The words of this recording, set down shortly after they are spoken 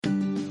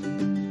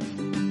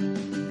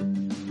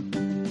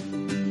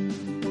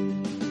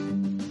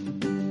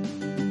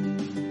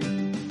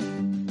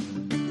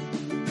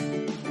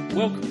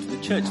Welcome to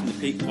the Church in the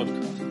Peak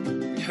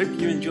podcast. We hope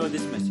you enjoy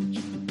this message.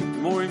 For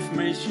more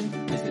information,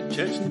 visit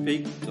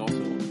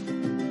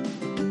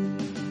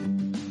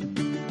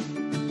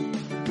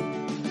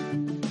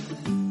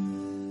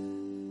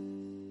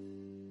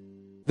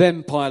churchinthepeak.org.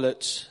 Then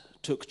Pilate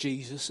took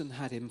Jesus and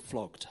had him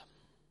flogged.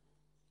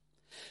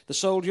 The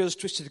soldiers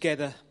twisted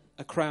together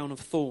a crown of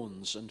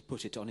thorns and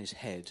put it on his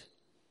head.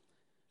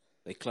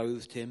 They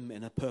clothed him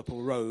in a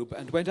purple robe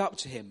and went up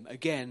to him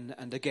again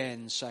and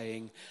again,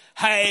 saying,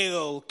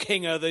 "Hail,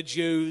 King of the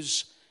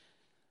Jews!"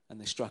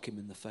 And they struck him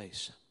in the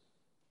face.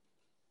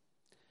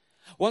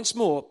 Once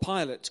more,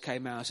 Pilate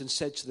came out and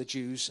said to the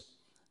Jews,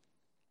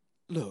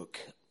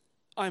 "Look,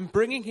 I'm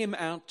bringing him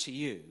out to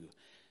you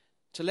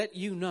to let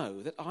you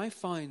know that I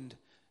find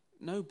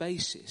no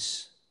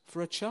basis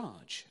for a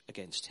charge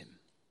against him."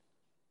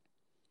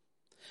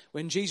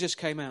 When Jesus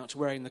came out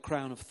wearing the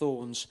crown of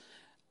thorns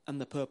and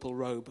the purple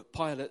robe,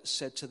 Pilate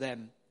said to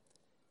them,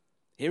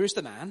 "Here is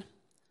the man."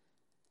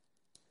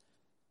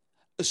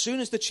 As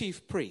soon as the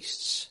chief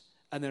priests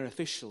and their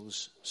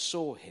officials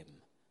saw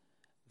him,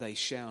 they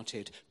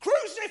shouted,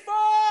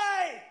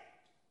 "Crucify!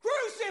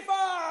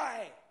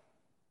 Crucify!"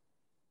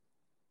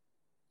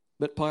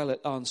 But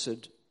Pilate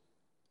answered,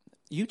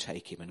 "You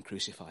take him and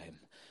crucify him.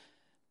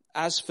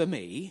 As for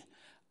me,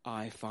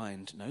 I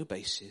find no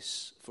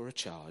basis for a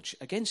charge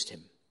against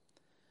him."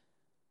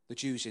 The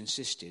Jews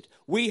insisted,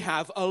 "We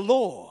have a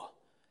law,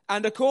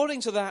 and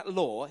according to that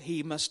law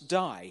he must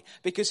die,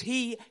 because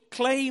he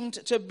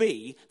claimed to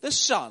be the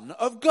Son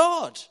of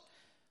God."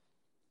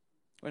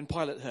 When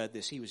Pilate heard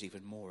this, he was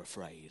even more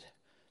afraid.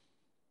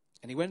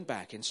 And he went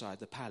back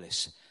inside the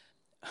palace.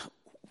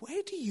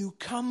 "Where do you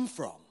come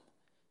from?"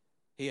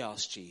 he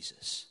asked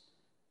Jesus.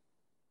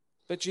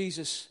 But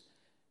Jesus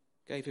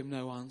gave him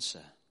no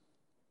answer.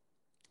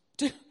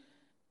 Do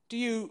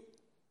you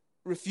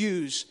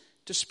refuse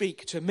to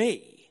speak to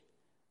me?"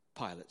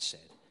 Pilate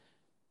said.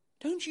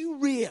 "Don't you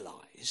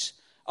realize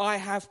I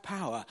have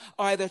power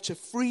either to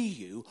free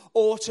you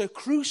or to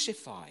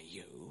crucify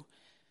you?"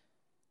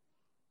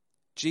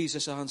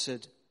 Jesus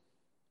answered,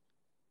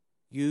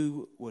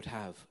 "You would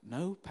have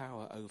no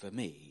power over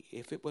me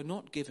if it were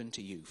not given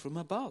to you from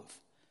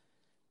above.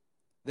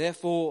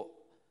 Therefore,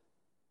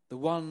 the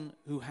one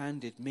who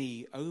handed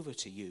me over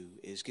to you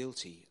is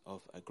guilty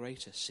of a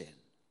greater sin."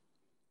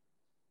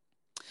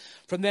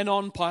 From then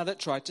on, Pilate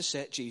tried to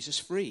set Jesus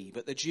free,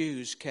 but the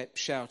Jews kept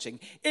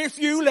shouting, "If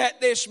you let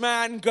this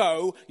man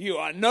go, you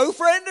are no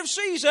friend of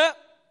Caesar.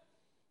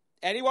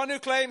 Anyone who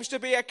claims to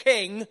be a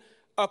king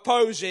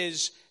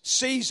opposes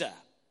Caesar."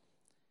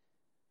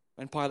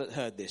 When Pilate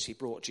heard this, he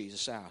brought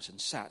Jesus out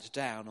and sat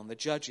down on the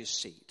judge's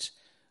seat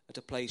at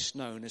a place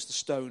known as the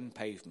Stone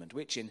Pavement,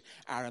 which in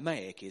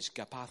Aramaic is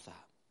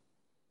Gabbatha.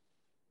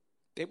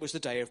 It was the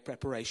day of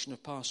preparation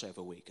of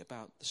Passover week,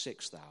 about the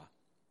 6th hour.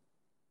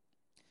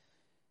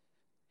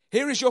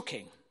 "Here is your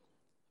king,"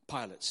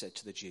 Pilate said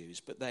to the Jews,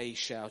 but they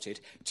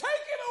shouted, "Take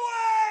him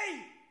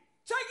away!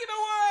 Take him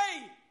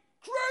away!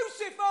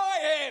 Crucify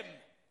him!"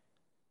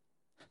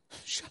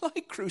 "Shall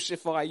I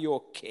crucify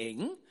your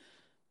king?"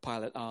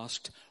 Pilate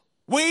asked.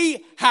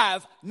 "We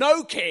have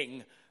no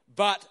king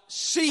but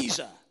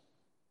Caesar,"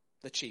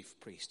 the chief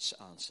priests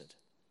answered.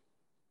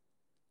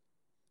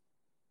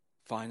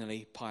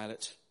 Finally,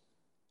 Pilate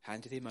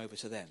handed him over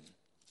to them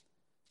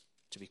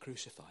to be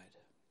crucified.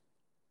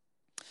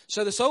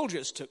 So the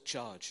soldiers took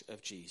charge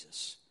of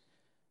Jesus.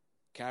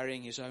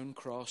 Carrying his own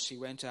cross, he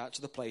went out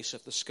to the place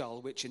of the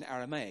skull, which in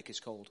Aramaic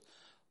is called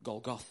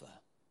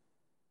Golgotha.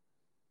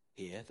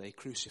 Here they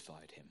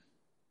crucified him,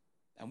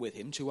 and with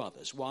him 2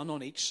 others, one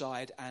on each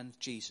side and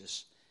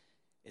Jesus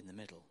in the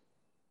middle.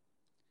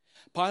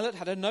 Pilate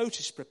had a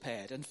notice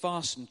prepared and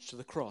fastened to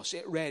the cross.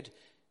 It read,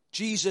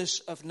 "Jesus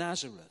of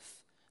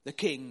Nazareth, the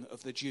King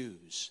of the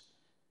Jews."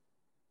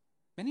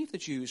 Many of the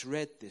Jews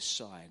read this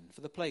sign,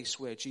 for the place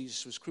where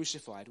Jesus was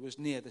crucified was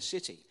near the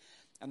city,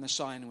 and the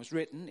sign was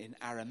written in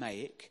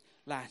Aramaic,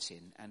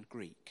 Latin, and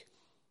Greek.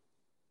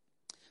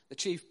 The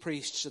chief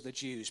priests of the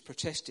Jews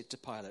protested to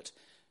Pilate,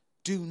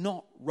 "Do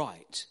not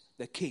write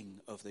the King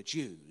of the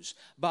Jews,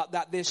 but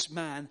that this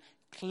man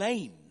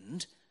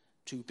claimed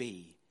to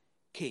be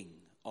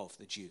King of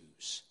the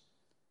Jews."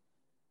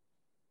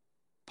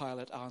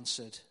 Pilate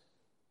answered,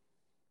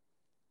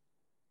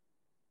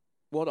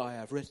 "What I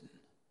have written,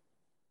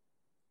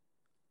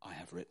 I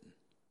have written."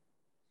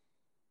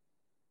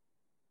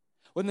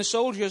 When the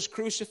soldiers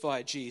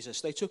crucified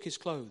Jesus, they took his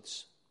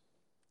clothes,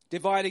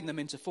 dividing them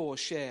into 4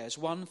 shares,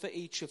 one for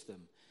each of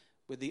them,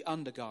 with the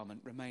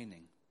undergarment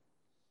remaining.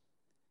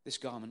 This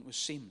garment was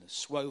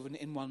seamless, woven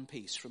in one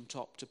piece from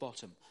top to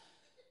bottom.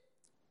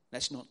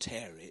 "Let's not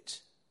tear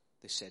it,"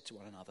 they said to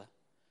one another.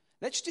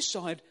 "Let's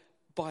decide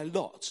by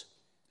lot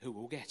who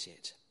will get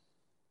it."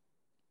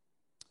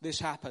 This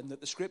happened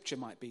that the scripture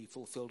might be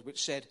fulfilled,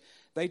 which said,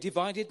 "They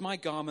divided my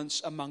garments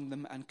among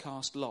them and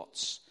cast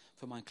lots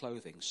for my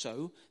clothing."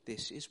 So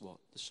this is what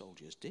the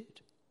soldiers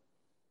did.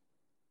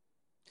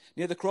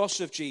 Near the cross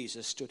of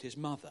Jesus stood his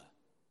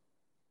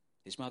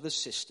mother's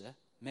sister,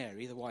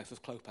 Mary, the wife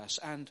of Clopas,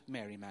 and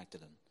Mary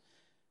Magdalene.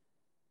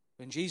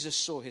 When Jesus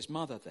saw his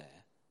mother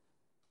there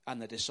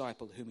and the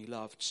disciple whom he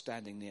loved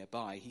standing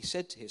nearby, he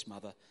said to his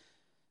mother,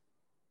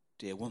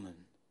 "Dear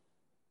woman,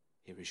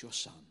 here is your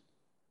son."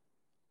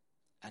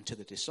 And to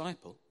the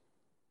disciple,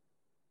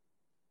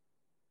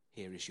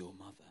 "Here is your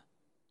mother."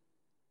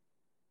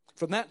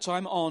 From that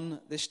time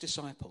on, this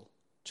disciple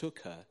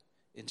took her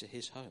into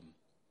his home.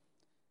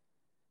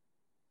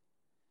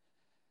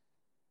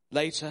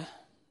 Later,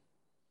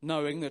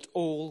 knowing that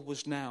all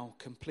was now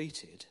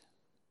completed,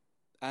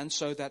 and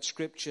so that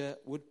scripture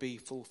would be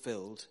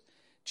fulfilled,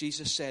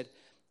 Jesus said,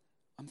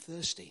 "I'm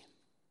thirsty."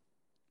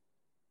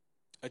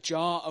 A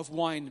jar of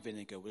wine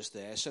vinegar was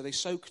there, so they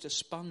soaked a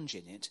sponge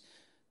in it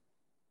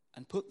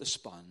and put the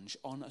sponge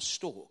on a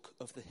stalk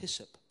of the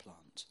hyssop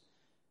plant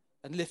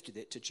and lifted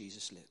it to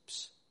Jesus'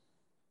 lips.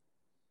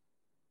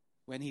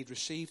 When he'd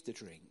received the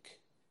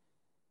drink,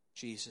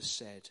 Jesus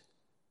said,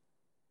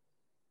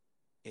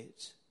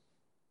 "It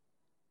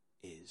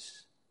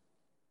is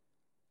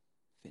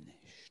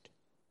finished."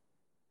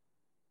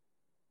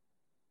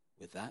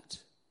 With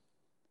that,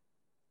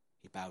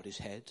 he bowed his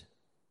head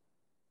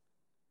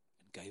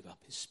and gave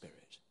up his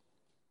spirit.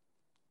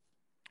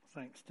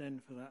 Thanks, Den,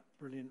 for that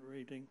brilliant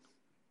reading.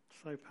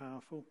 So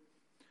powerful.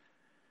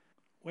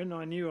 When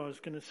I knew I was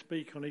going to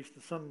speak on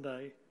Easter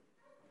Sunday,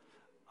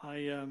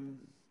 I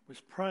was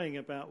praying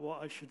about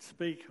what I should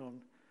speak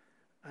on.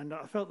 And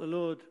I felt the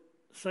Lord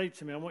say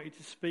to me, "I want you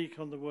to speak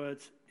on the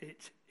words,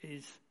 'It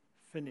is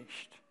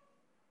finished.'"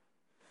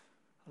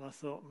 And I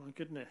thought, my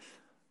goodness,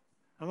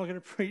 am I going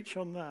to preach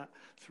on that?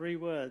 3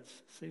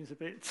 words. Seems a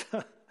bit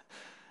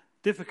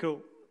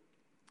difficult.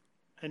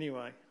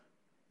 Anyway,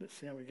 let's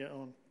see how we get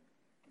on.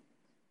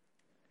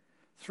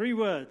 3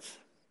 words.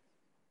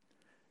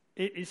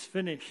 It is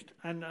finished.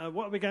 And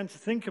what I began to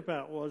think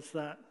about was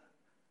that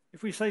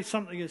if we say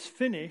something is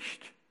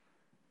finished,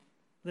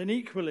 then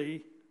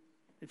equally,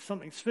 if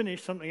something's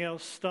finished, something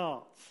else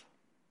starts.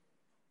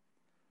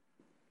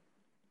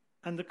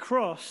 And the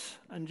cross,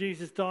 and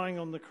Jesus dying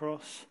on the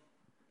cross,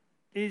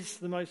 is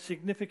the most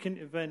significant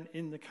event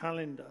in the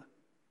calendar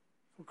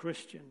for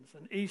Christians.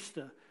 And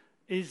Easter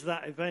is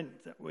that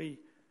event that we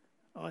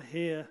are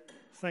here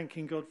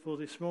thanking God for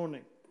this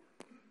morning.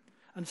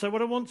 And so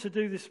what I want to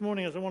do this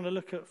morning is I want to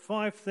look at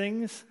 5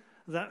 things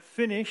that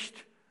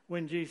finished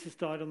when Jesus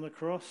died on the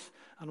cross,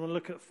 and we'll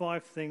look at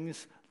 5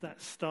 things that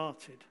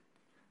started.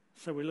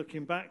 So we're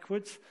looking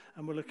backwards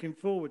and we're looking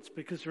forwards,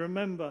 because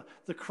remember,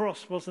 the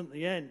cross wasn't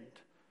the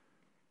end.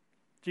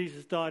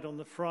 Jesus died on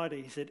the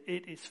Friday. He said,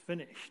 "It is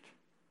finished."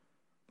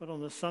 But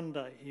on the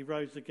Sunday, he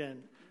rose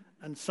again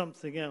and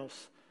something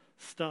else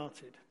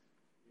started.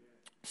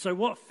 So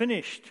what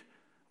finished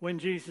when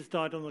Jesus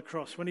died on the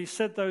cross? When he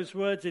said those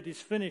words, "It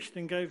is finished,"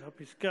 and gave up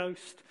his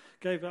ghost,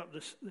 gave up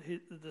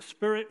the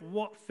spirit,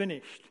 what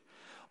finished?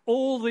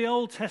 All the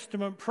Old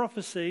Testament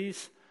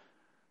prophecies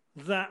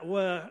that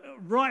were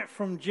right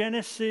from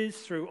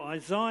Genesis through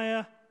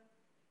Isaiah,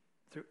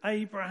 through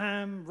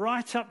Abraham,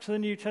 right up to the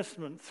New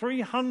Testament,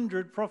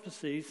 300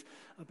 prophecies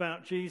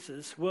about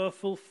Jesus were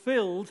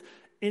fulfilled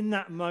in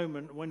that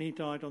moment when he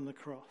died on the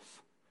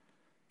cross.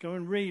 Go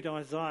and read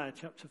Isaiah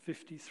chapter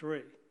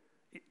 53.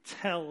 It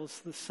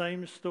tells the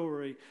same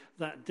story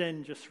that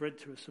Den just read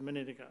to us a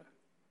minute ago.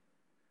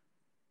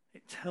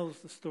 It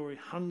tells the story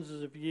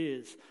hundreds of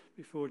years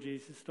before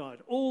Jesus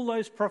died. All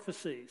those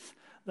prophecies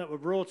that were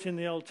brought in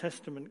the Old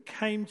Testament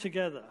came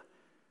together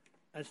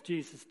as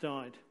Jesus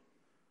died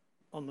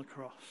on the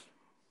cross.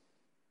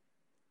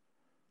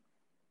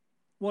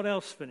 What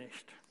else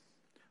finished?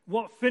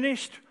 What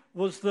finished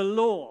was the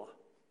law.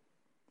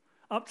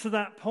 Up to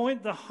that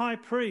point, the high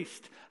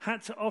priest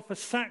had to offer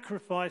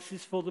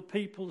sacrifices for the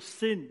people's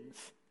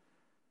sins.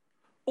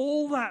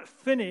 All that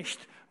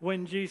finished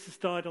when Jesus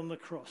died on the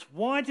cross.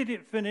 Why did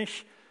it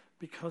finish?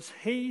 Because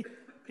he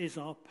is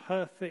our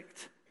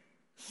perfect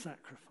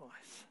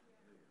sacrifice.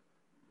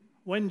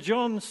 When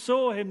John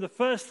saw him, the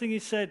first thing he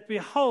said,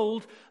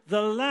 "Behold,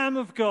 the Lamb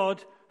of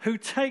God who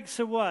takes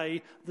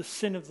away the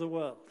sin of the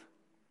world."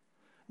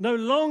 No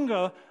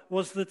longer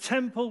was the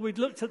temple, we'd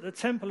looked at the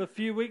temple a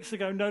few weeks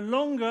ago, no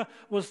longer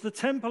was the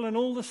temple and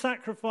all the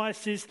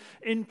sacrifices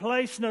in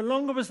place. No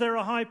longer was there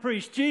a high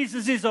priest.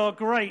 Jesus is our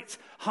great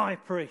high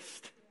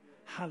priest.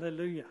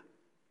 Hallelujah.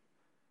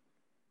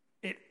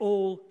 It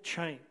all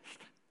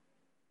changed.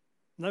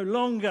 No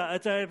longer a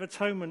day of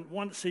atonement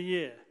once a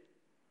year.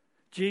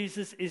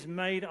 Jesus is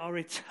made our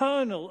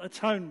eternal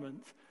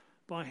atonement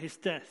by his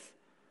death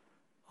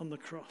on the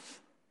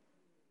cross.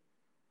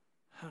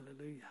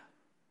 Hallelujah.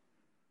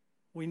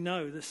 We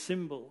know the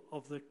symbol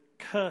of the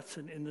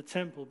curtain in the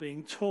temple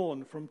being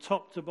torn from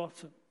top to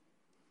bottom,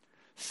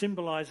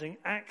 symbolizing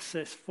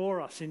access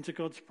for us into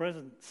God's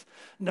presence.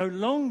 No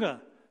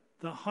longer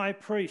the high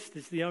priest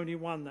is the only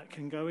one that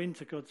can go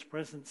into God's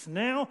presence.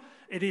 Now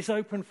it is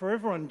open for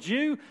everyone,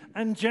 Jew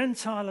and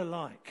Gentile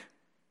alike.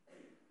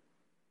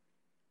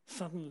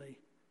 Suddenly,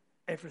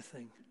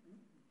 everything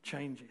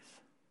changes.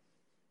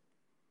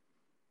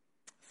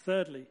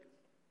 Thirdly,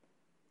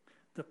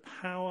 the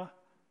power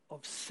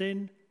of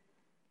sin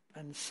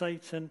and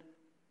Satan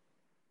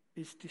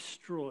is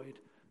destroyed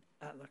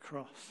at the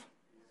cross.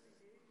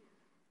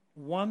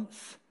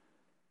 once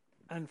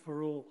and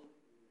for all.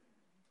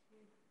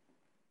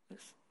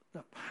 It's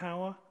the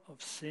power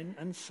of sin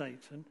and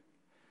Satan.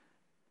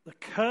 The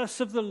curse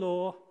of the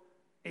law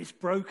is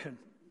broken.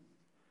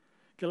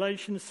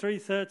 Galatians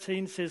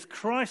 3:13 says,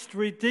 Christ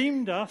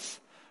redeemed us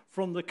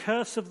from the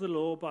curse of the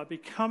law by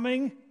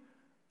becoming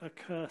a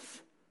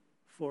curse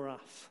for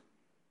us.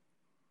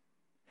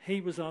 He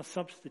was our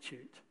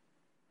substitute.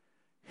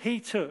 He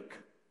took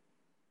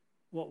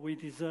what we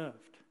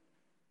deserved.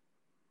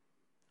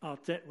 Our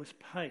debt was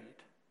paid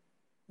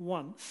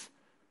once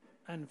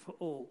and for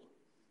all.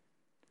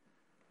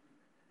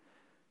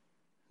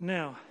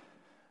 Now,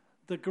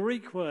 the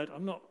Greek word,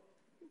 I'm not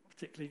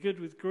particularly good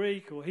with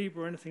Greek or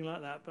Hebrew or anything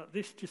like that, but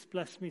this just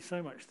blessed me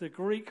so much. The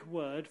Greek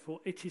word for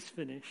it is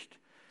finished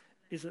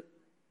is a...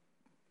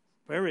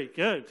 Very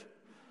good.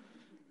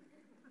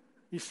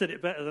 You said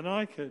it better than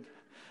I could.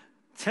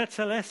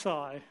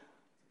 Tetelestai,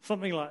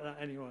 something like that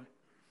anyway.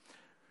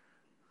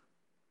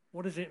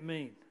 What does it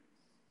mean?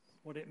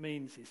 What it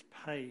means is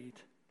paid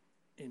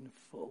in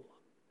full.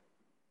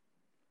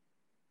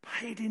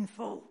 Paid in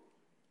full.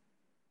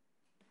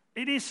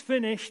 It is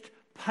finished,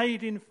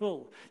 paid in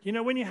full. You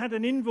know, when you had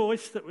an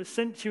invoice that was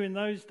sent to you in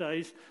those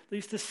days, they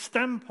used to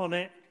stamp on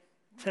it,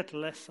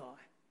 tetelestai,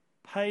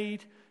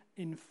 paid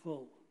in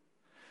full.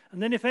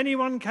 And then if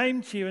anyone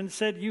came to you and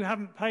said, you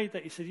haven't paid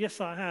that, you said,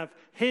 yes, I have.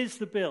 Here's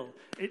the bill.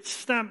 It's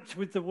stamped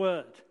with the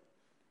word,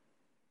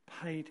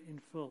 paid in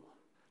full.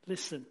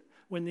 Listen,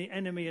 when the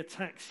enemy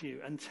attacks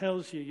you and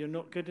tells you you're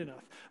not good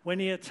enough, when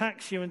he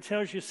attacks you and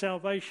tells you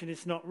salvation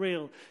is not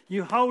real,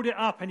 you hold it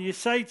up and you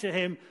say to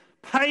him,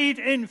 paid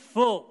in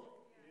full.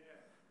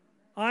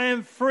 I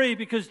am free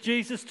because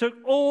Jesus took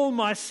all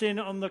my sin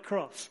on the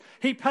cross.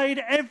 He paid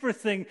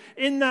everything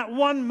in that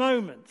one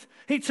moment.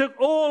 He took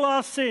all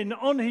our sin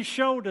on his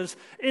shoulders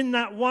in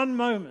that one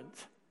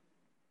moment.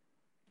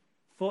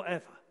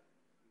 Forever.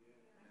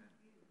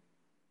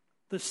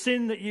 The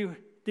sin that you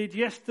did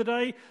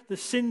yesterday, the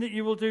sin that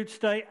you will do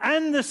today,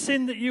 and the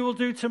sin that you will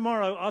do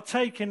tomorrow are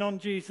taken on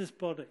Jesus'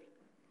 body.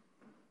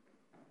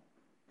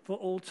 For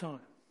all time.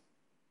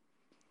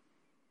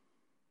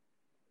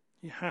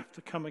 You have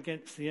to come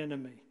against the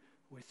enemy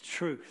with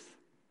truth.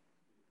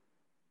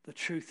 The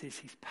truth is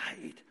he's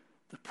paid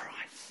the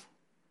price.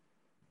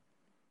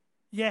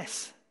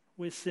 Yes,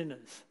 we're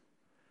sinners.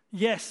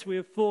 Yes, we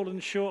have fallen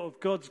short of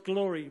God's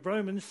glory.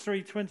 Romans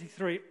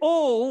 3:23.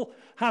 All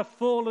have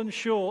fallen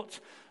short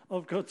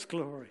of God's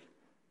glory.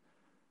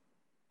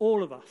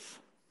 All of us.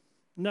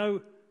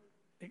 No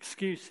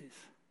excuses.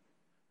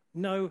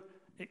 No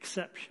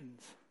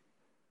exceptions.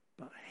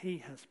 But he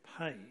has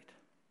paid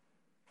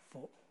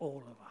for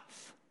all of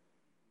us.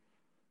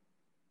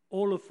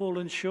 All have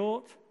fallen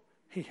short.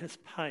 He has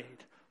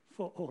paid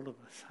for all of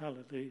us.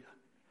 Hallelujah.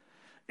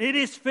 It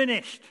is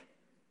finished.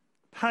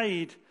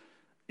 Paid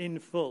in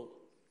full.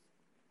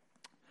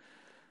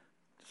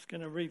 Just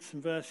going to read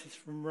some verses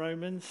from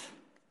Romans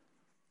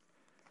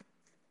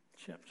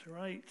chapter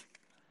 8.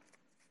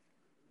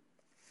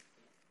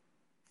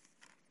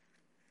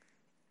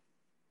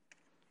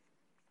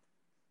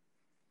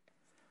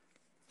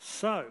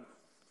 So,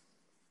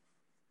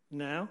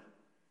 now,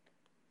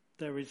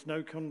 there is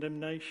no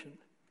condemnation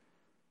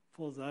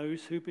for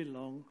those who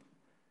belong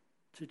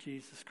to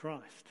Jesus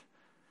Christ.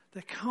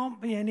 There can't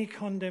be any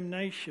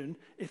condemnation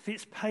if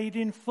it's paid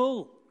in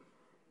full.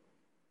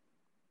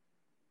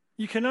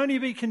 You can only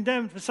be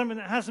condemned for something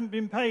that hasn't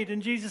been paid,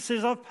 and Jesus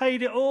says, I've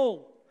paid it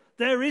all.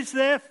 There is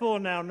therefore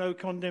now no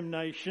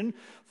condemnation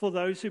for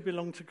those who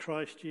belong to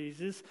Christ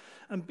Jesus.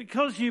 And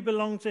because you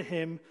belong to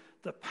him,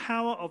 the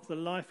power of the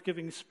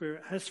life-giving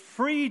Spirit has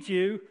freed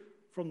you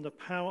from the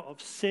power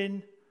of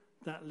sin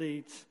that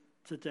leads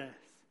to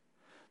death.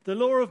 The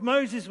law of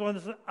Moses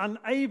was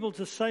unable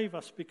to save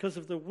us because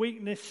of the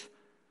weakness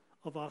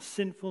of our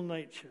sinful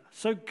nature.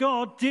 So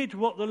God did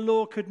what the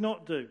law could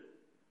not do.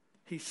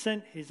 He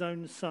sent his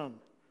own Son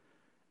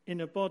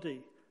in a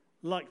body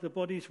like the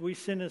bodies we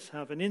sinners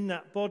have. And in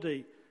that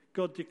body,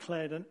 God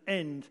declared an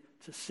end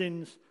to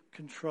sin's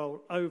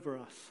control over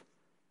us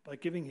by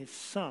giving his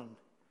Son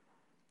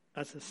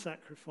as a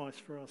sacrifice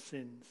for our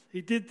sins.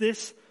 He did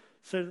this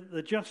so that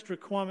the just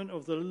requirement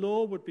of the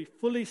law would be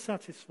fully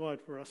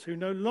satisfied for us who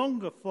no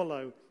longer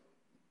follow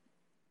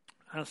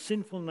our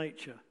sinful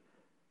nature,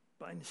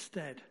 but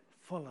instead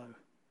follow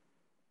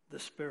the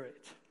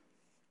Spirit.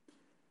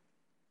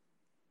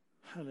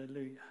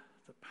 Hallelujah.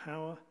 The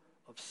power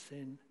of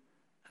sin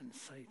and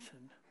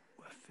Satan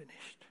were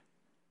finished.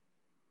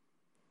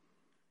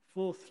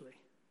 Fourthly,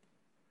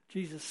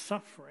 Jesus'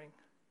 suffering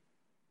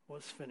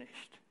was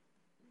finished.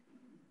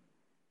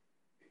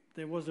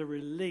 There was a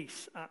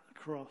release at the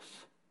cross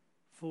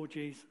for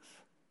Jesus.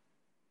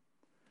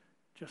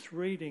 Just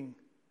reading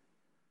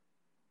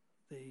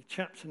the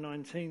chapter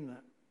 19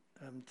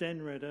 that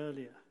Den read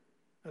earlier.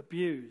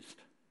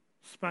 Abused,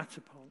 spat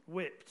upon,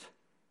 whipped,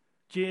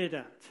 jeered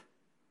at,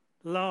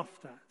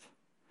 laughed at,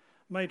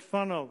 made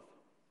fun of,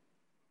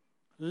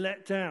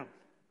 let down,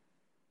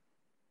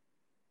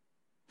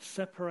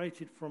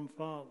 separated from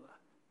Father.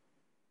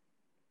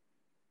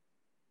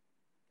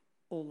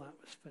 All that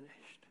was finished.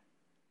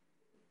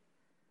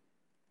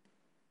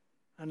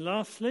 And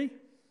lastly,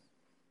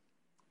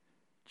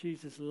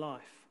 Jesus'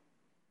 life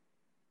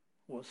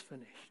was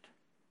finished.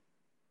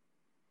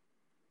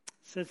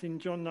 It says in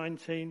John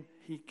 19,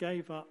 he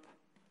gave up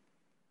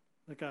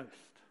the ghost.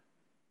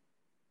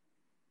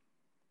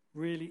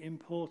 Really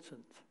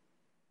important.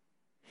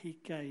 He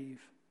gave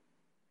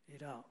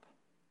it up.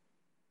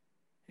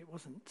 It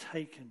wasn't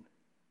taken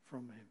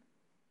from him.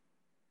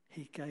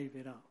 He gave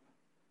it up.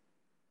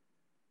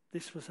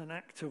 This was an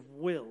act of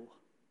will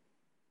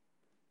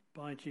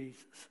by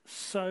Jesus.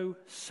 So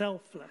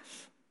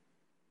selfless.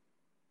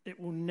 It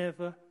will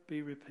never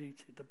be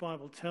repeated. The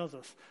Bible tells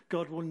us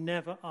God will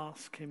never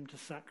ask him to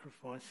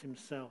sacrifice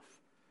himself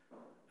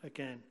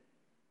again.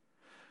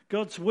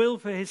 God's will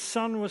for his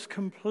son was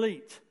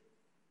complete.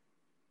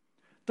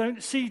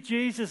 Don't see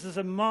Jesus as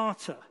a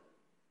martyr.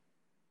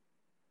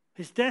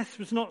 His death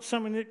was not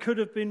something that could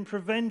have been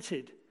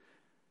prevented.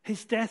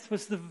 His death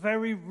was the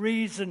very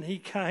reason he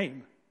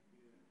came.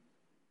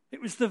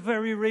 It was the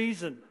very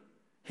reason.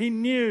 He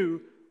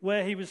knew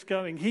where he was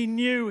going. He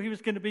knew he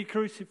was going to be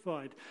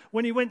crucified.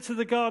 When he went to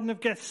the Garden of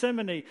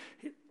Gethsemane,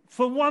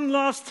 for one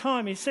last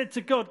time, he said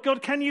to God,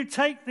 God, can you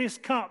take this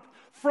cup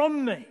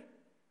from me?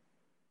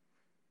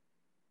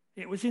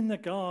 It was in the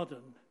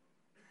garden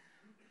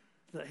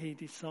that he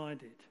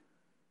decided,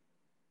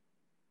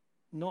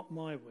 not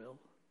my will,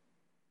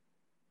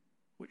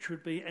 which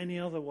would be any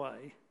other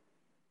way,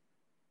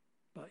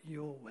 but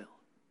your will.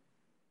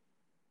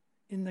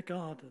 In the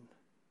garden,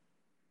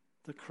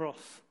 the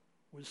cross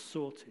was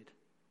sorted.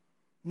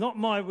 Not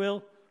my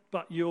will,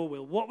 but your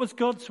will. What was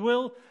God's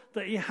will?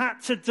 That he had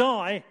to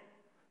die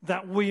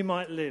that we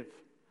might live.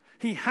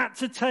 He had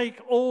to take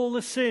all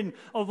the sin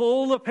of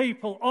all the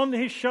people on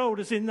his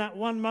shoulders in that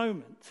one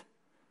moment.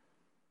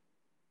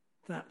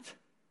 That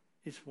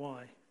is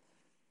why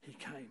he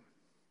came.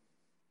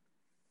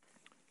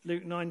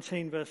 Luke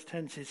 19 verse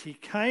 10 says, he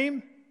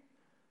came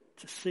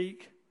to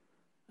seek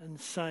and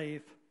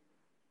save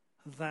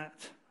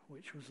that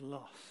which was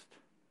lost.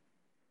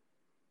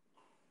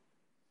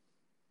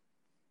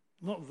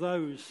 Not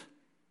those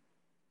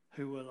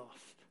who were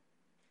lost.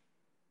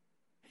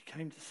 He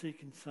came to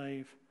seek and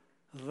save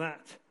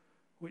that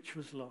which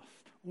was lost.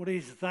 What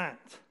is that?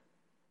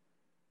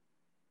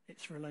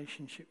 It's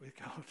relationship with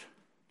God.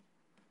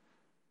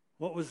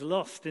 What was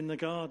lost in the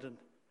garden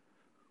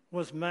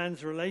was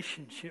man's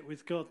relationship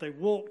with God. They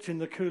walked in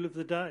the cool of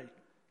the day.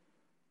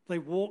 They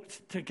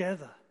walked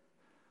together.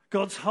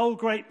 God's whole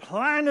great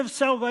plan of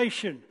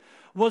salvation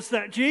was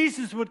that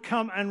Jesus would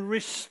come and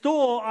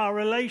restore our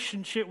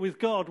relationship with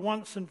God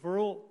once and for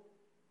all,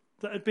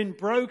 that had been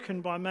broken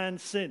by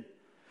man's sin.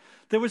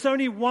 There was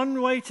only one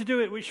way to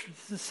do it, which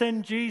was to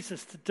send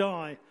Jesus to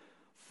die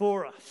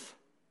for us.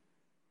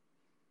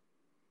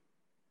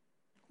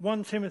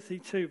 1 Timothy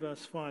 2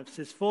 verse 5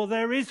 says, for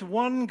there is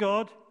one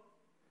God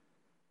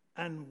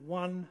and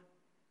one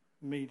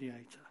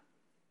mediator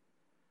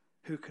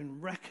who can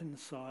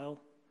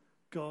reconcile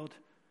God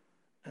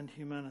and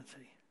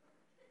humanity.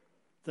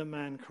 The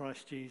man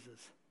Christ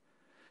Jesus.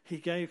 He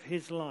gave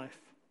his life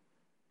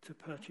to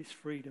purchase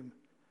freedom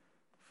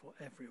for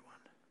everyone.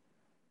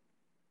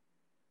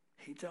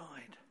 He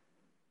died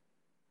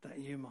that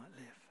you might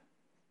live.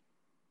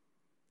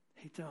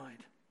 He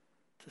died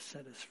to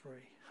set us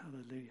free.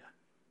 Hallelujah.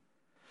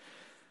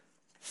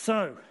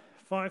 So,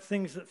 5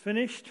 things that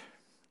finished,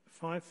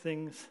 5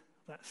 things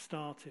that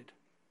started.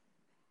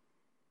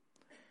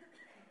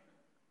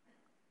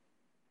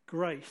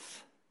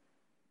 Grace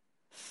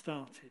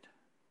started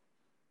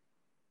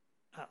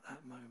at that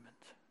moment.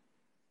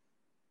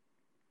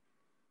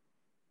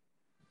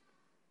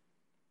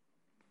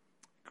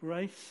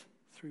 Grace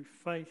through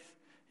faith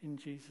in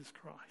Jesus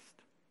Christ.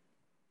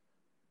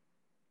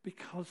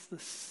 Because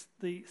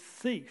the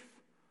thief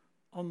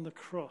on the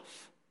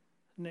cross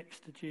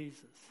next to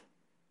Jesus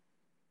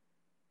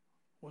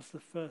was the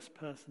first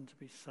person to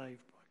be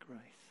saved by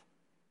grace.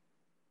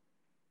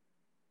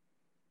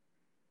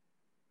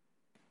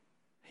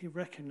 He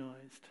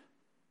recognized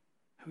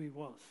who he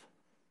was.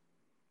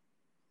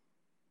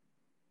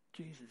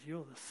 Jesus,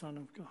 you're the Son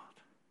of God.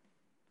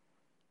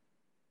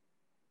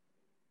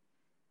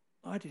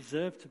 I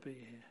deserve to be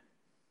here,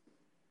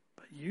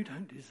 but you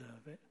don't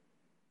deserve it.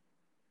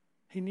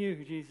 He knew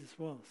who Jesus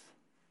was.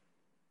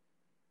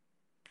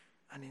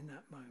 And in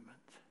that moment,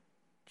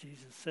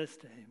 Jesus says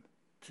to him,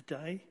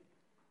 today,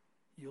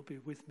 you'll be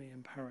with me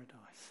in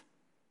paradise.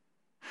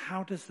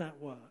 How does that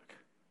work?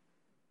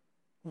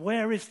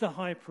 Where is the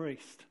high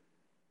priest?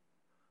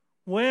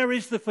 Where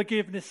is the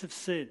forgiveness of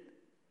sin?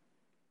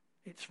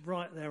 It's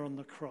right there on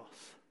the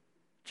cross.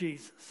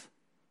 Jesus,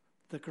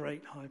 the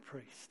great high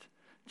priest.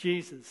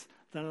 Jesus,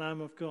 the Lamb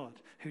of God,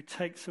 who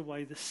takes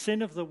away the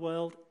sin of the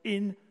world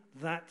in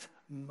that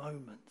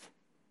moment.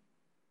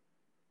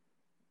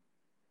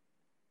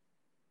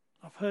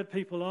 I've heard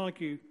people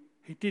argue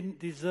he didn't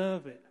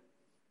deserve it.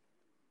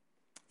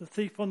 The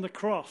thief on the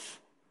cross,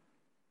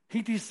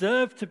 he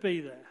deserved to be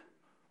there.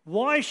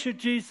 Why should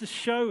Jesus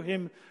show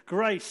him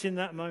grace in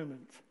that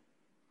moment?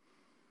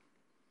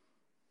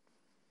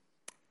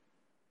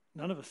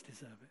 None of us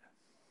deserve it.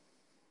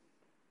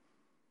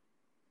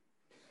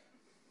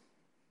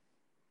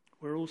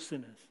 We're all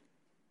sinners,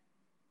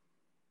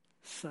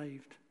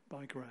 saved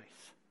by grace.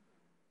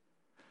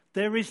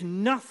 There is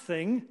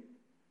nothing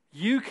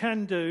you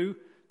can do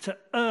to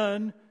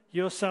earn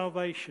your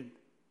salvation.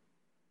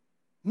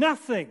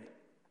 Nothing.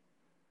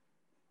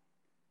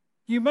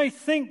 You may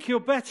think you're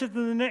better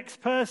than the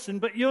next person,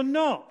 but you're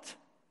not.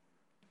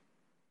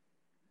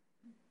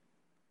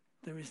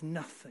 There is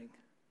nothing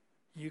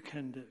you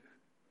can do.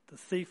 The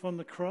thief on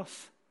the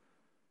cross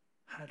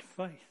had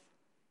faith.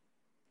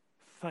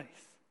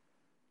 Faith.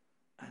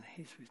 And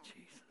he's with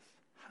Jesus.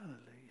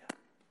 Hallelujah.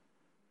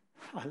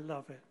 I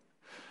love it.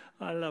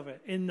 I love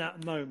it. In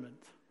that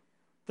moment,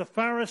 the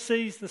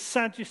Pharisees, the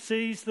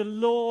Sadducees, the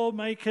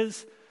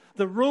lawmakers,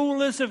 the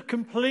rulers have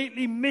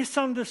completely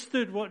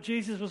misunderstood what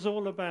Jesus was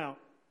all about.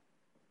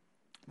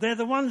 They're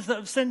the ones that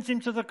have sent him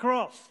to the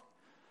cross.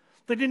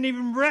 They didn't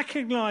even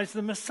recognize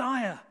the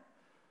Messiah.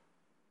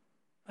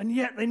 And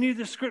yet they knew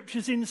the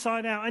scriptures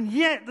inside out. And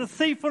yet the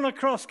thief on a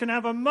cross can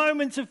have a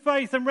moment of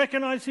faith and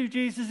recognize who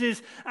Jesus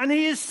is. And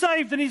he is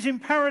saved and he's in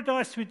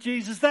paradise with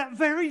Jesus that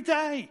very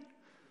day.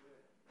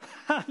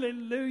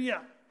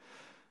 Hallelujah.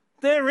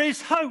 There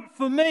is hope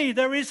for me.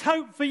 There is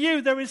hope for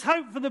you. There is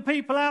hope for the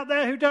people out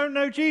there who don't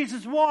know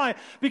Jesus. Why?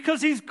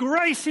 Because his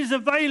grace is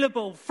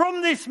available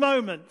from this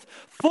moment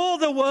for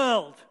the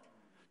world.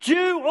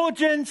 Jew or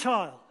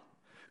Gentile,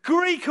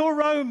 Greek or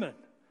Roman,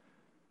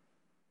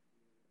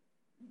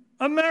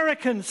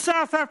 American,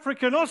 South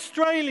African,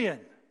 Australian,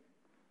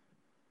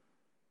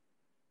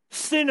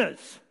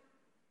 sinners,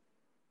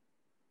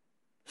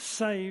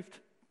 saved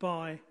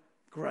by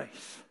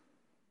grace.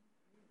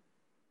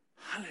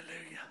 Hallelujah.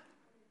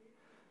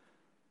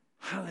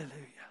 Hallelujah.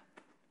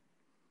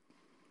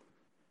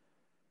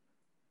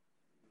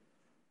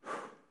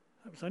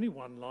 That was only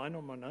one line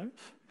on my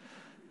notes.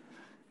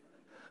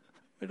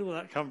 Where did all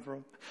that come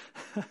from?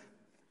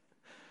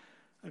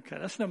 Okay,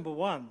 that's number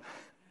one.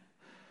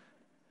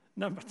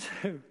 Number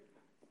two,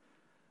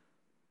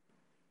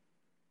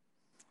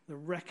 the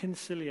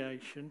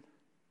reconciliation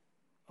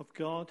of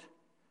God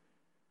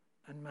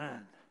and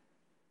man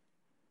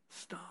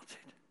started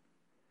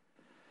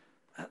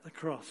at the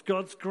cross.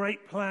 God's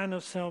great plan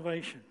of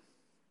salvation.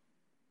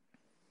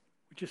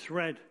 We just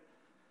read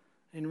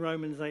in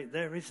Romans 8,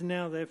 there is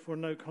now therefore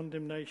no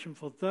condemnation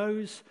for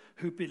those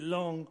who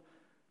belong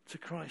to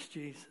Christ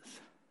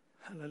Jesus.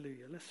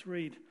 Hallelujah. Let's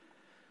read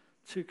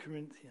 2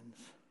 Corinthians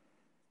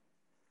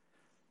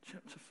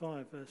chapter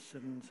 5, verse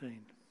 17.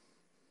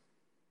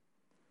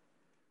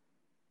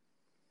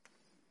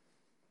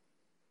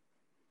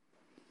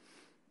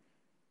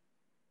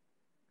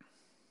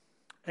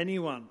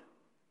 Anyone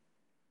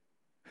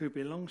who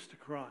belongs to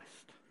Christ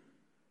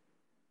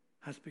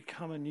has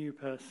become a new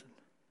person.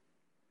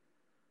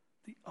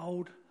 The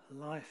old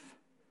life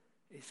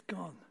is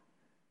gone.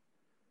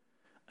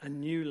 A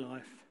new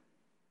life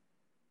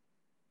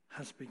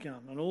has begun.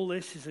 And all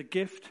this is a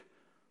gift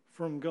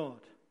from God,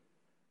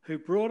 who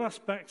brought us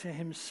back to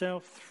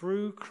himself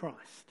through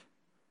Christ.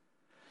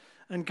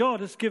 And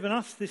God has given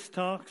us this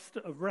task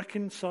of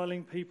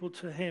reconciling people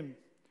to him.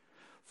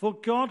 For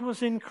God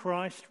was in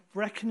Christ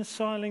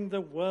reconciling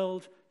the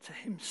world to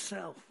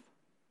himself,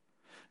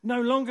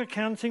 no longer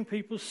counting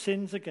people's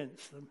sins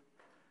against them.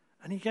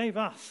 And he gave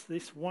us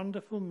this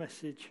wonderful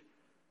message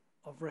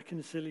of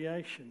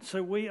reconciliation.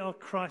 So we are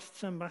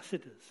Christ's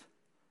ambassadors.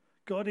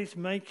 God is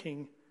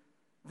making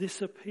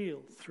this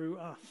appeal through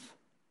us.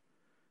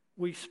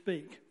 We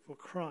speak for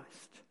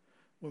Christ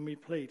when we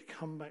plead,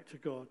 come back to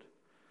God.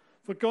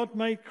 For God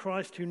made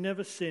Christ, who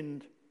never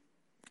sinned,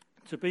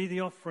 to be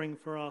the offering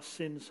for our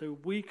sins so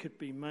we could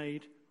be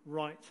made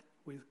right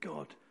with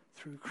God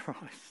through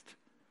Christ.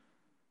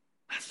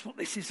 That's what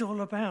this is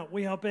all about.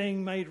 We are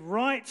being made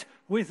right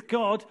with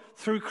God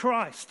through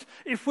Christ.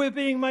 If we're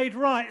being made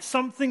right,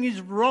 something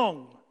is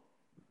wrong.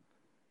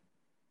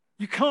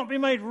 You can't be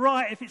made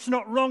right if it's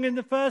not wrong in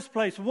the first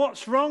place.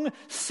 What's wrong?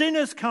 Sin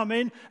has come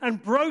in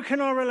and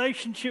broken our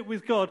relationship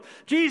with God.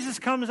 Jesus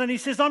comes and he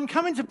says, I'm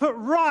coming to put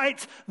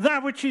right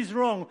that which is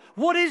wrong.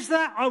 What is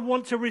that? I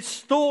want to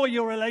restore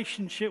your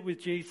relationship with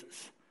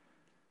Jesus.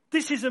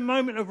 This is a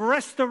moment of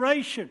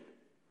restoration.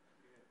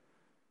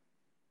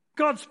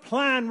 God's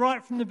plan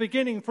right from the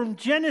beginning, from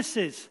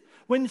Genesis,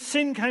 when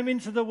sin came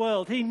into the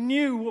world, he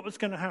knew what was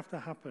going to have to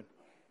happen.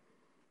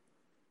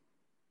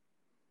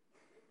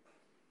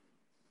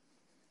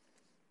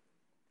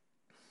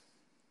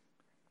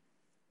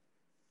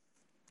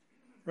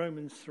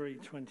 Romans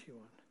 3:21.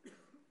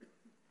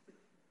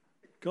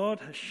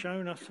 God has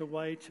shown us a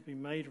way to be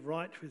made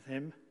right with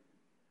him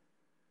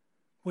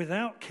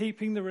without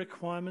keeping the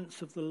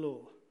requirements of the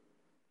law,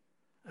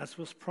 as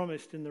was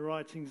promised in the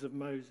writings of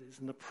Moses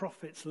and the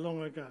prophets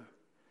long ago.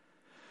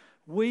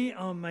 We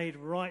are made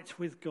right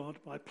with God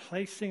by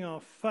placing our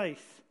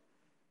faith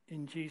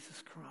in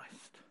Jesus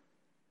Christ.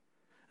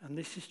 And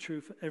this is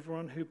true for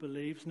everyone who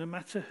believes, no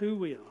matter who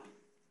we are.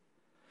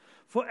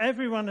 For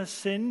everyone has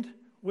sinned.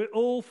 We're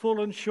all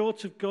fallen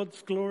short of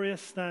God's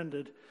glorious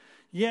standard.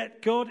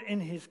 Yet God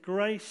in his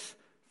grace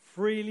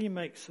freely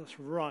makes us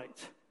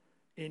right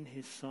in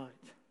his sight.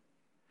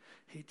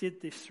 He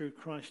did this through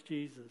Christ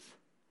Jesus.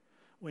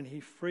 when he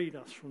freed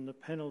us from the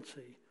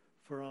penalty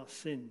for our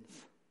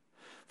sins.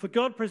 For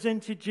God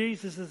presented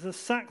Jesus as a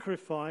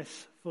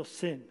sacrifice for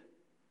sin.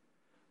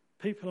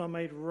 People are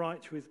made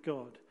right with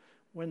God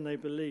when they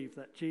believe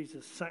that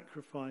Jesus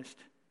sacrificed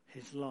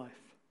his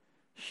life,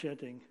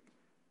 shedding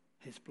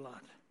his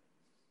blood.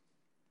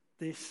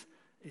 This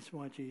is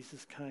why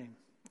Jesus came,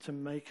 to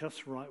make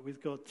us right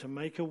with God, to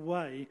make a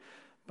way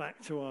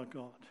back to our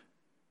God.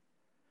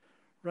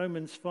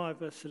 Romans 5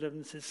 verse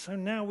 11 says, "So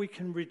now we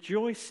can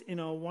rejoice in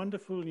our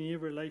wonderful new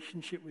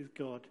relationship with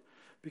God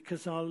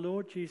because our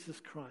Lord Jesus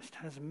Christ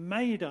has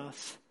made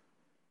us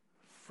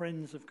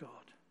friends of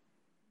God."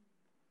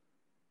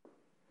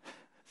 It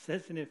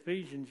says in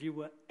Ephesians, you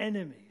were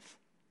enemies,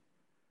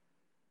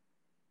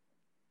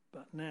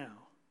 but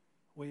now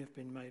we have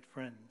been made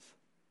friends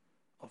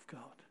of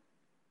God.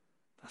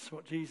 That's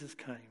what Jesus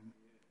came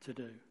to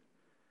do.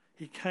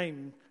 He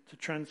came to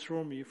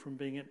transform you from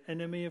being an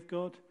enemy of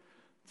God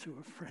to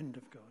a friend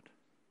of God.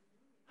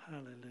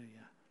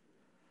 Hallelujah.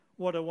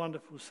 What a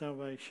wonderful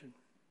salvation.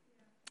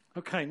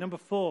 Okay, number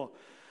 4.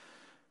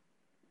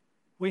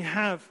 We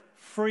have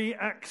free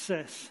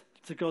access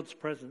to God's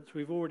presence.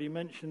 We've already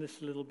mentioned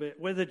this a little bit.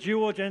 Whether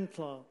Jew or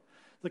Gentile,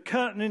 the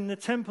curtain in the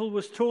temple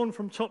was torn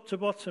from top to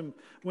bottom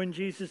when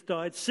Jesus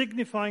died,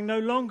 signifying no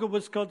longer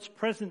was God's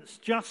presence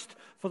just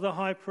for the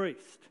high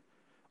priest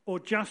or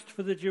just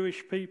for the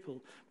Jewish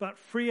people, but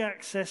free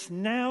access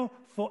now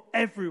for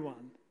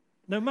everyone.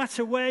 No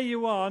matter where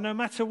you are, no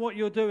matter what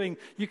you're doing,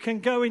 you can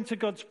go into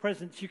God's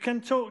presence. You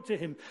can talk to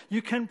him.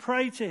 You can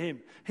pray to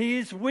him. He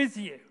is with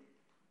you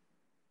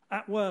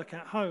at work,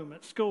 at home,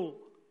 at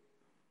school,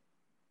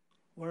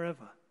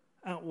 wherever,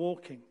 out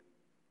walking.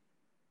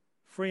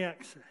 Free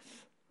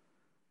access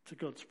to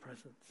God's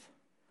presence.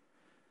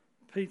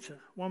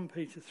 1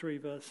 Peter 3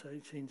 verse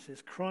 18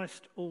 says,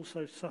 "Christ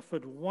also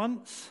suffered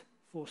once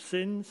for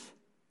sins,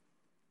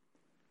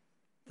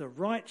 the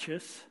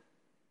righteous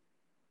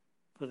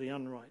for the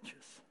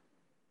unrighteous."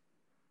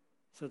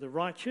 So the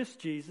righteous,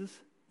 Jesus,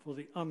 for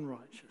the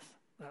unrighteous,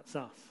 that's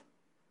us,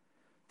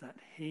 that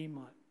he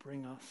might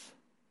bring us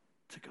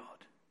to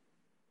God.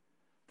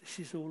 This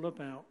is all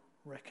about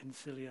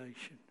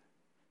reconciliation.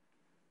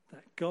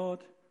 That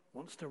God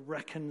wants to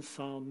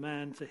reconcile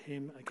man to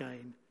him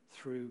again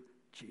through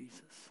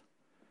Jesus.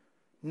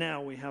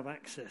 Now we have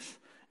access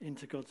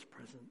into God's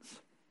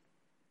presence.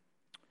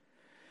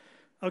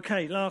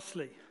 Okay,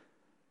 lastly,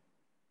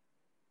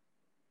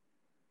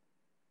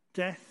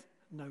 death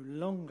no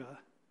longer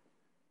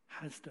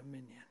has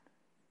dominion.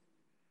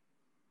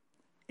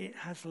 It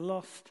has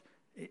lost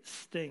its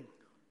sting.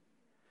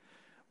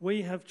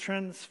 We have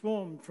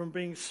transformed from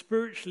being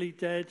spiritually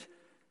dead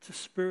to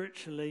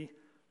spiritually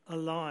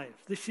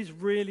alive. This is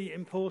really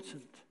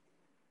important.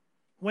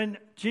 When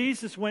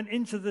Jesus went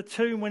into the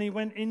tomb, when he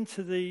went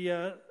into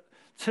the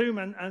tomb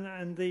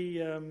and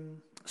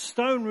the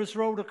stone was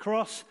rolled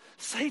across,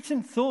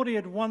 Satan thought he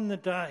had won the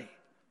day.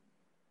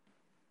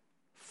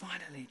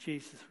 Finally,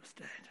 Jesus was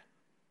dead,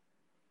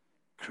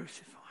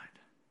 crucified.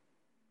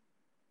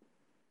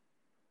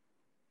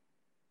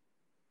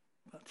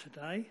 But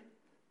today,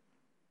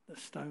 the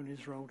stone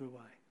is rolled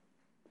away.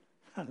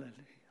 Hallelujah.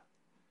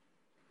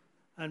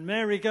 And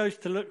Mary goes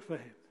to look for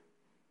him.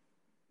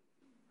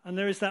 And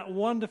there is that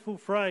wonderful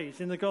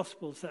phrase in the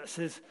Gospels that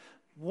says,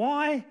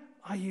 "Why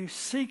are you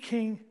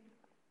seeking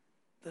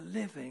the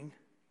living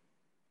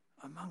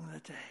among the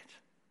dead?"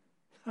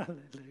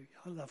 Hallelujah.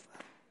 I love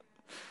that.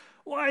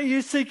 Why are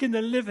you seeking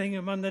the living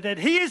among the dead?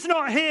 He is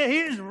not here. He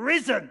is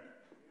risen.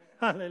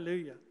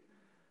 Hallelujah.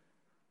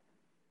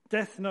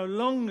 Death no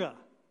longer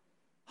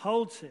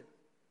holds him.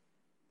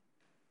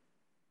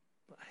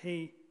 But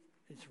he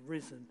is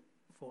risen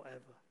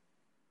forever.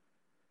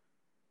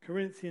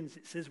 Corinthians,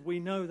 it says, "We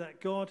know that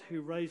God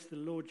who raised the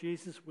Lord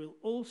Jesus will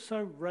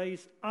also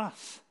raise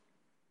us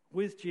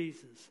with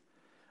Jesus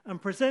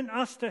and present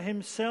us to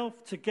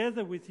himself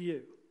together with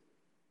you.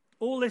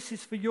 All this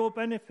is for your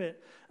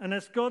benefit, and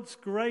as God's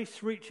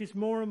grace reaches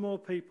more and more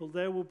people,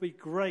 there will be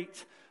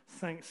great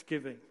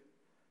thanksgiving,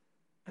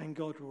 and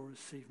God will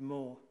receive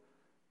more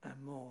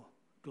and more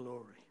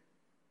glory."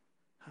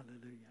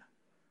 Hallelujah.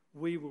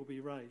 We will be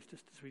raised,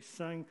 just as we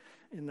sang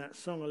in that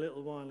song a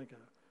little while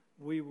ago.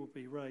 We will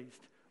be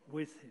raised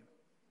with him.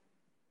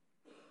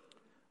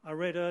 I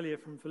read earlier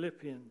from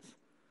Philippians.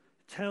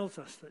 It tells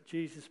us that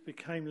Jesus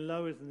became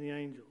lower than the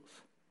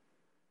angels.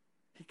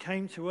 He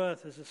came to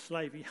earth as a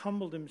slave. He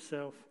humbled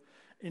himself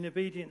in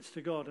obedience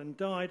to God and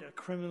died a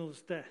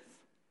criminal's death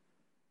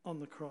on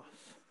the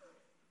cross.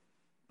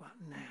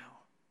 But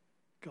now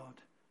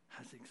God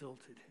has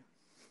exalted him.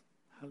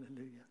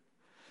 Hallelujah.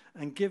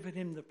 And given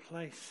him the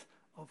place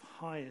of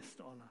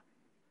highest honor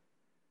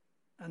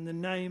and the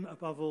name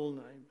above all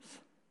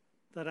names,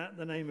 that at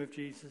the name of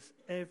Jesus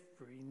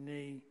every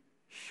knee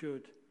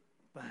should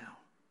bow.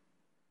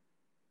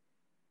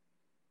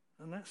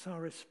 And that's our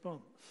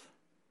response.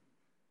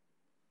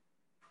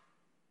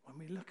 When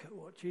we look at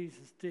what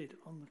Jesus did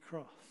on the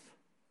cross,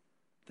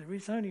 there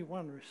is only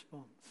one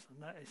response,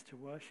 and that is to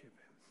worship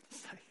him, to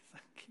say,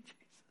 "Thank you,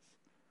 Jesus.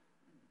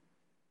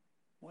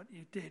 What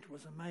you did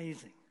was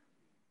amazing.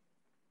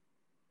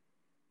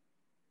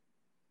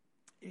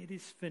 It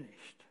is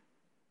finished.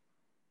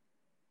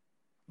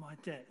 My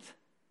debt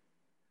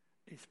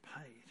is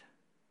paid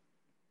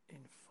in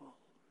full.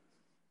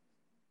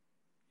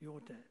 Your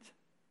debt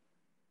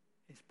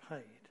is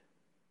paid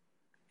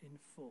in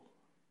full.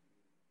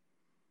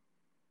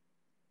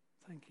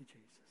 Thank you,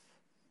 Jesus.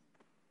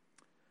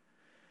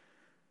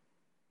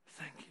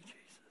 Thank you,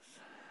 Jesus.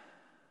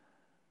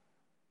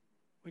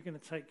 We're going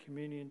to take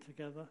communion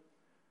together.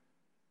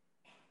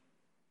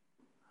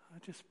 I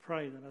just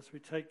pray that as we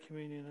take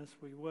communion, as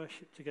we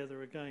worship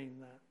together again,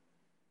 that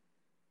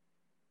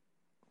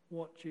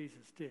what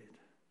Jesus did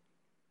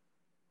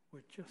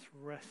would just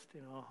rest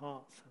in our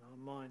hearts and our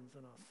minds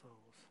and our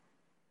souls.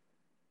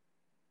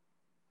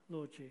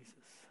 Lord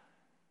Jesus,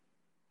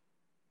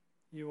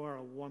 you are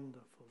a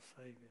wonderful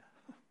Saviour.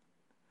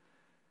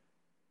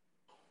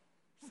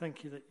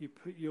 Thank you that you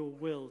put your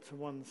will to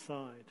one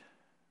side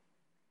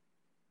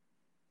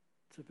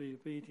to be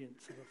obedient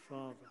to the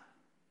Father,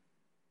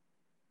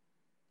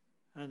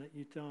 and that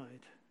you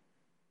died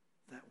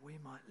that we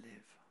might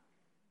live.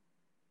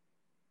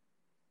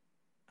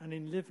 And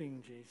in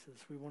living,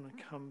 Jesus, we want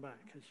to come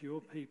back as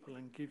your people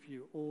and give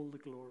you all the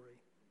glory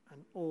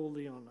and all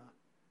the honour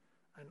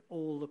and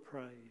all the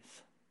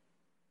praise.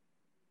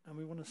 And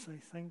we want to say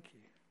thank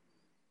you.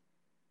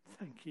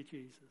 Thank you,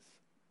 Jesus,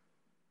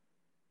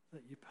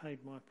 that you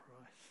paid my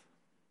price.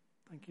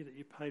 Thank you that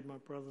you paid my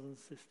brothers and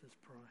sisters'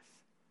 price.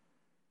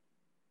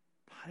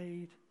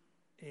 Paid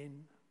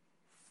in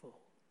full.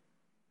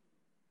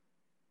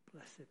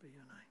 Blessed be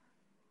your name.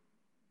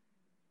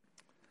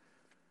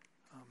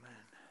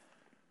 Amen.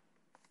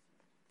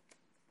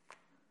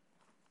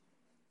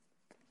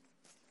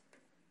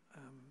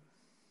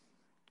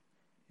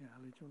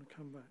 Ali, do you want to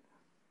come back?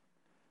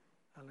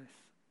 Alice,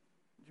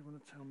 do you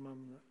want to tell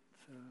Mum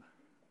that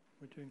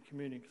we're doing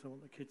communion because I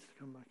want the kids to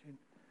come back in?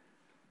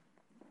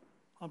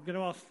 I'm going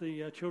to ask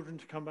the children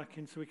to come back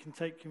in so we can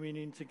take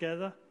communion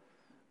together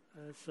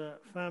as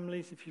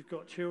families, if you've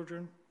got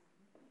children.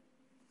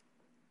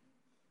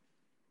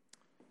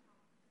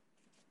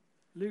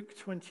 Luke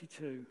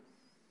 22.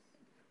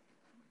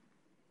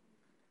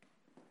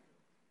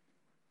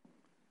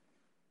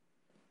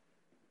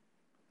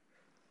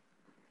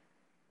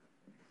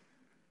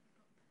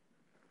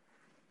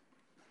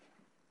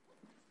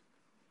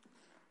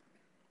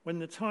 When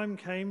the time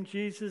came,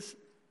 Jesus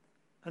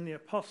and the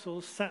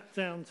apostles sat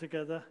down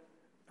together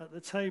at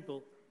the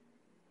table.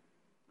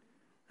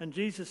 And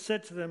Jesus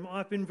said to them,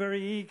 I've been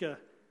very eager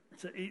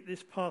to eat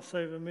this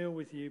Passover meal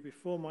with you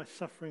before my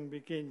suffering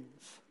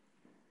begins.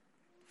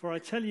 For I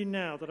tell you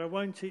now that I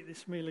won't eat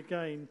this meal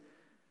again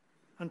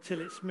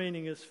until its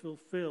meaning is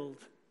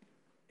fulfilled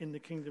in the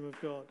kingdom of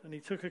God. And he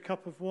took a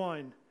cup of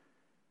wine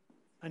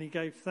and he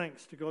gave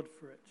thanks to God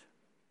for it.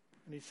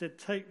 And he said,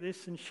 take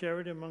this and share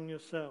it among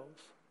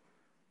yourselves.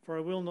 For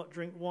I will not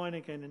drink wine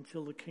again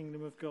until the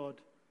kingdom of God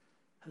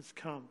has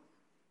come.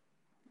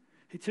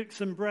 He took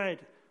some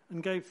bread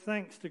and gave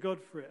thanks to God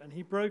for it. And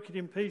he broke it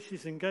in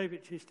pieces and gave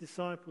it to his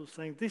disciples,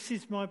 saying, this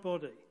is my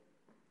body,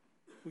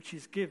 which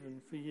is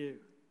given for you.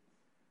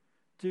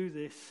 Do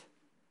this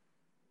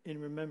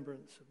in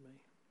remembrance of me.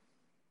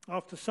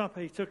 After supper,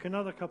 he took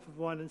another cup of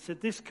wine and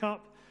said, this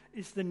cup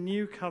is the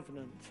new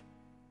covenant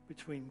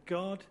between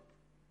God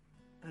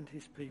and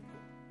his people.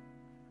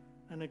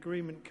 An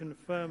agreement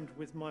confirmed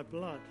with my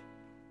blood,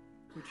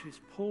 which is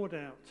poured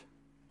out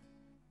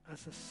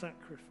as a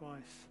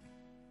sacrifice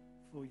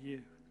for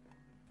you.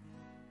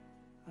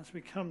 As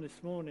we come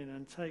this morning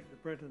and take the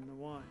bread and the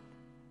wine,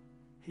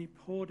 he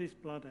poured his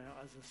blood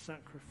out as a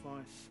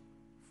sacrifice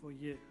for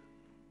you.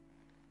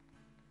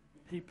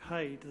 He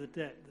paid the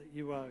debt that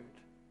you owed,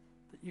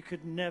 that you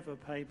could never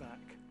pay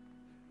back.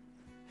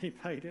 He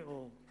paid it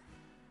all.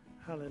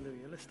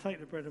 Hallelujah. Let's take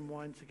the bread and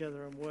wine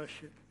together and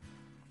worship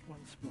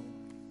once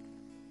more.